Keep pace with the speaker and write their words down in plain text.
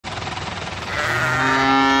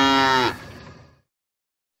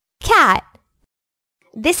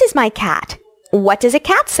This is my cat. What does a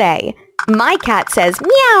cat say? My cat says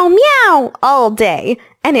meow, meow all day,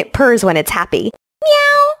 and it purrs when it's happy.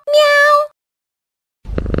 Meow, meow.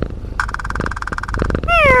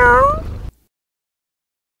 Meow.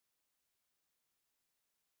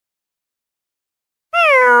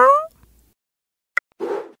 Meow.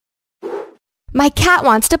 My cat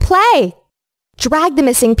wants to play. Drag the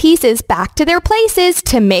missing pieces back to their places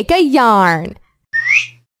to make a yarn.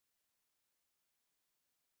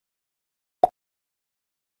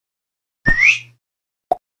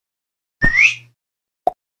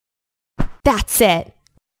 That's it.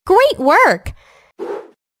 Great work!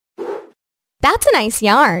 That's a nice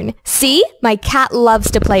yarn. See? My cat loves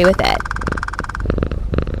to play with it.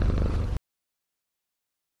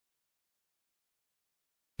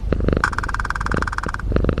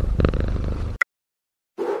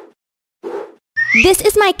 This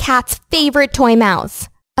is my cat's favorite toy mouse.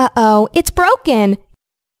 Uh-oh, it's broken.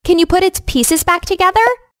 Can you put its pieces back together?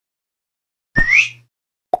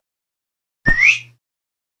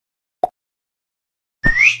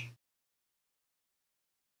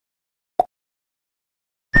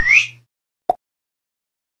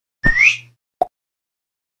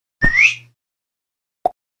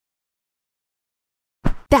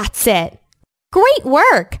 That's it. Great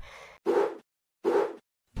work!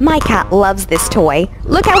 My cat loves this toy.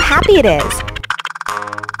 Look how happy it is.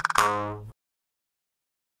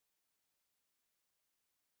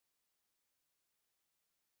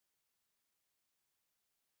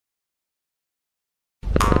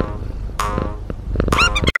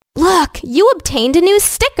 Look, you obtained a new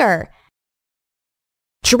sticker.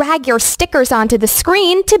 Drag your stickers onto the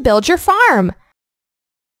screen to build your farm.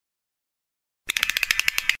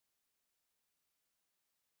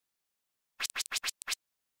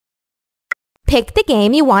 Pick the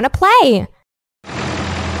game you want to play.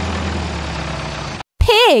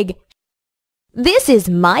 Pig. This is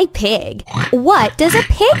my pig. What does a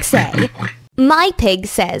pig say? My pig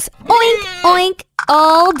says oink, oink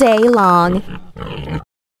all day long.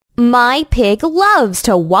 My pig loves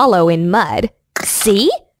to wallow in mud. See?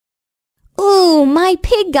 Ooh, my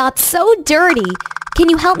pig got so dirty. Can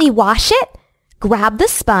you help me wash it? Grab the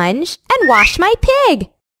sponge and wash my pig.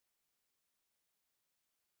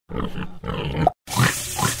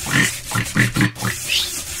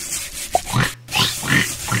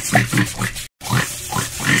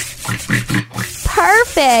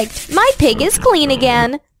 Perfect! My pig is clean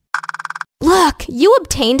again. Look, you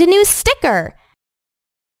obtained a new sticker.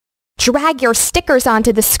 Drag your stickers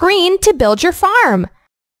onto the screen to build your farm.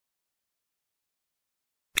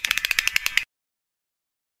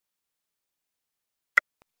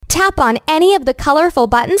 Tap on any of the colorful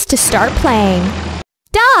buttons to start playing.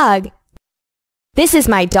 Dog. This is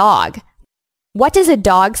my dog. What does a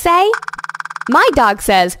dog say? My dog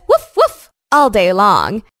says woof woof all day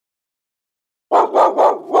long.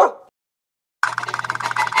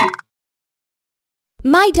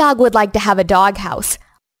 My dog would like to have a doghouse.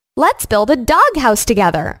 Let's build a doghouse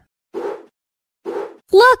together.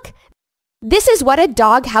 Look, this is what a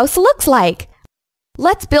doghouse looks like.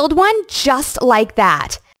 Let's build one just like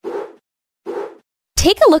that.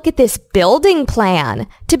 Take a look at this building plan.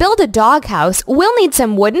 To build a doghouse, we'll need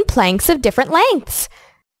some wooden planks of different lengths.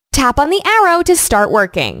 Tap on the arrow to start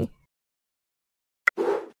working.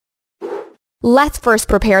 Let's first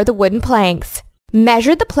prepare the wooden planks.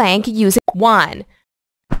 Measure the plank using 1,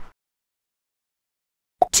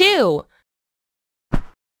 2,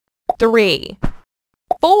 3,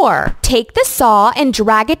 4. Take the saw and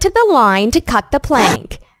drag it to the line to cut the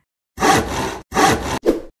plank.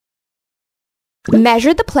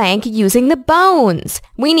 Measure the plank using the bones.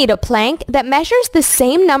 We need a plank that measures the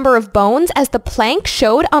same number of bones as the plank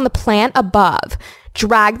showed on the plan above.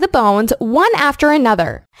 Drag the bones one after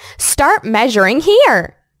another. Start measuring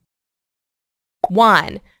here.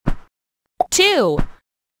 1, 2,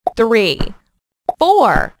 3,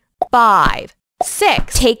 4, 5,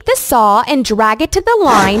 6. Take the saw and drag it to the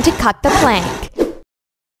line to cut the plank.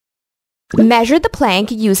 Measure the plank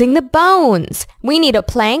using the bones. We need a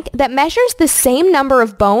plank that measures the same number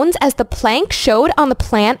of bones as the plank showed on the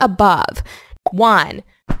plan above. 1,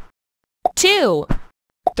 2,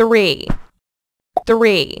 3,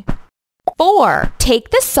 4.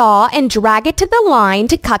 Take the saw and drag it to the line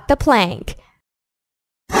to cut the plank.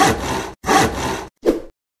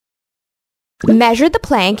 Measure the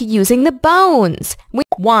plank using the bones.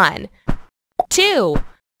 1, 2,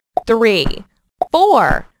 3,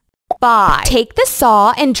 4, 5. Take the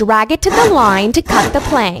saw and drag it to the line to cut the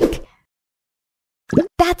plank.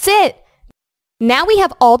 That's it! Now we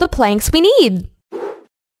have all the planks we need.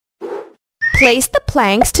 Place the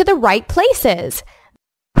planks to the right places.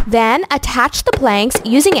 Then attach the planks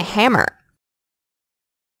using a hammer.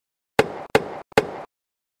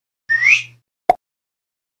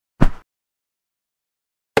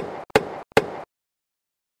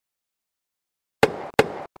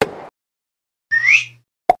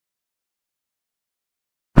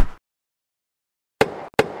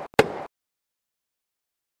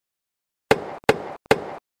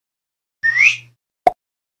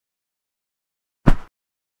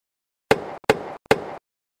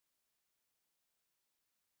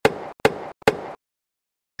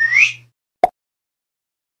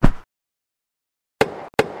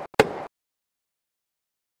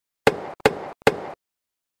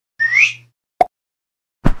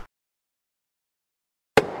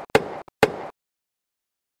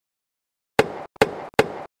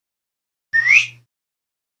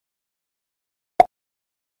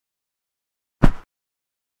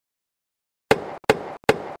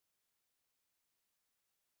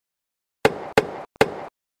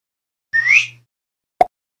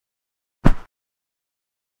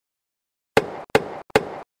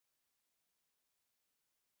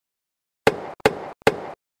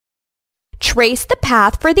 Trace the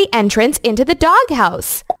path for the entrance into the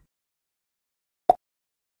doghouse.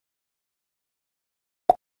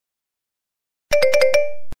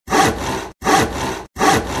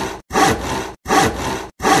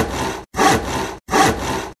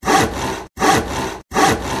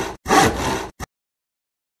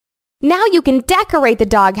 Now you can decorate the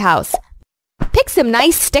doghouse. Pick some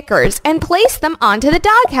nice stickers and place them onto the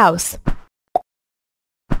doghouse.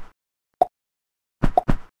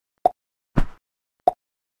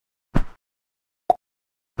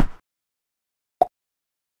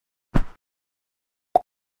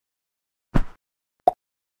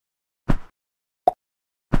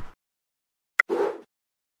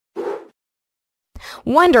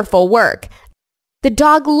 Wonderful work! The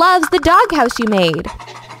dog loves the doghouse you made.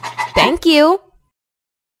 Thank you!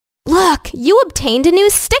 Look, you obtained a new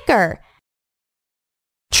sticker!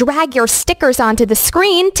 Drag your stickers onto the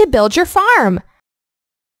screen to build your farm.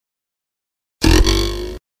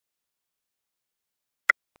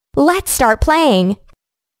 Let's start playing.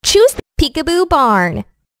 Choose the peekaboo barn.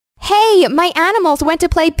 Hey, my animals went to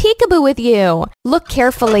play peekaboo with you. Look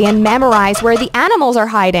carefully and memorize where the animals are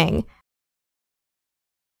hiding.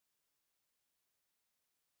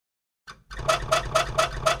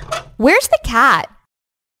 Where's the cat?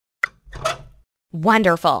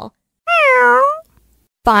 Wonderful.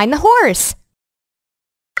 Find the horse.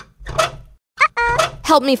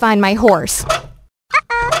 Help me find my horse.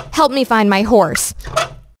 Help me find my horse.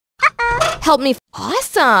 Help me.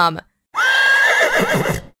 Awesome!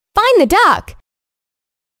 Find the duck.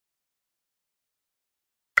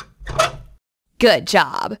 Good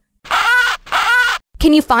job.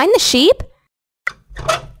 Can you find the sheep?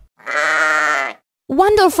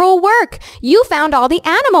 Wonderful work! You found all the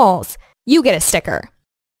animals. You get a sticker.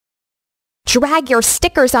 Drag your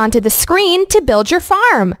stickers onto the screen to build your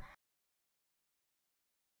farm.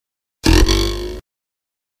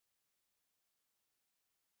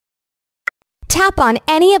 Tap on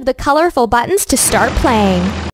any of the colorful buttons to start playing.